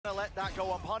gonna let that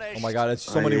go unpunished. Oh my god, it's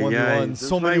so many 1v1s.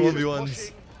 So many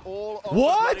 1v1s.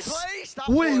 What?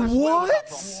 Wait, what?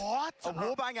 A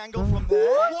wallbang angle from there.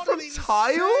 What An an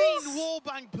insane insane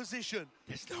wallbang position.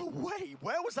 There's no way.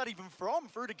 Where was that even from?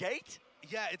 Through the gate?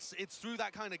 Yeah, it's through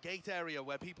that kind of gate area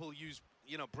where people use,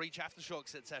 you know, breach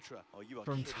aftershocks, etc. Oh, you are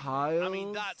From kidding. tiles. I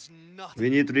mean, that's nothing. We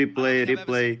need replay, I don't think I've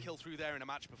ever seen a replay. kill through there in a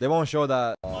match before. They won't show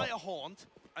that. Fire haunt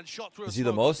and shot through Is a he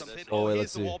the smoke or most? something. Oh, wait, here's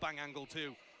let's the see. wallbang angle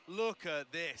too. Look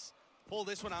at this. Pull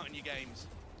this one out in your games.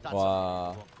 That's Wow.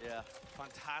 unbelievable. Yeah.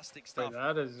 Fantastic stuff.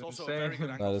 that is It's also a very insane. good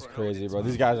angle That is for an crazy, audience. bro.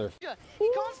 These guys are. Yeah,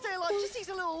 he can't stay alive. Just needs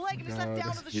a little leg and he's left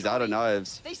down to the He's out of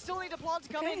knives. They still need a plant to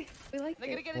come in. Okay, we like They're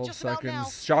gonna it. get it 12 just about now.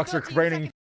 seconds. Shocks are 13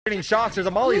 raining. seconds. Shocks. There's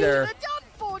a molly there. They're done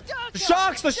for. The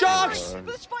shocks. The shocks. But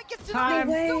the spike gets to Time.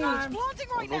 the no Time. one's planting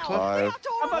right now. Five, They have to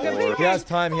hold four. on. He has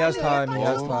time. He has time. He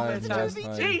has Oh, time. He has It's a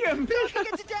time. 2v2. He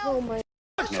gets it down. Oh my.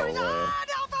 No way.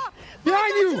 Alpha.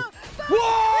 Behind you.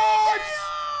 What?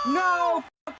 No.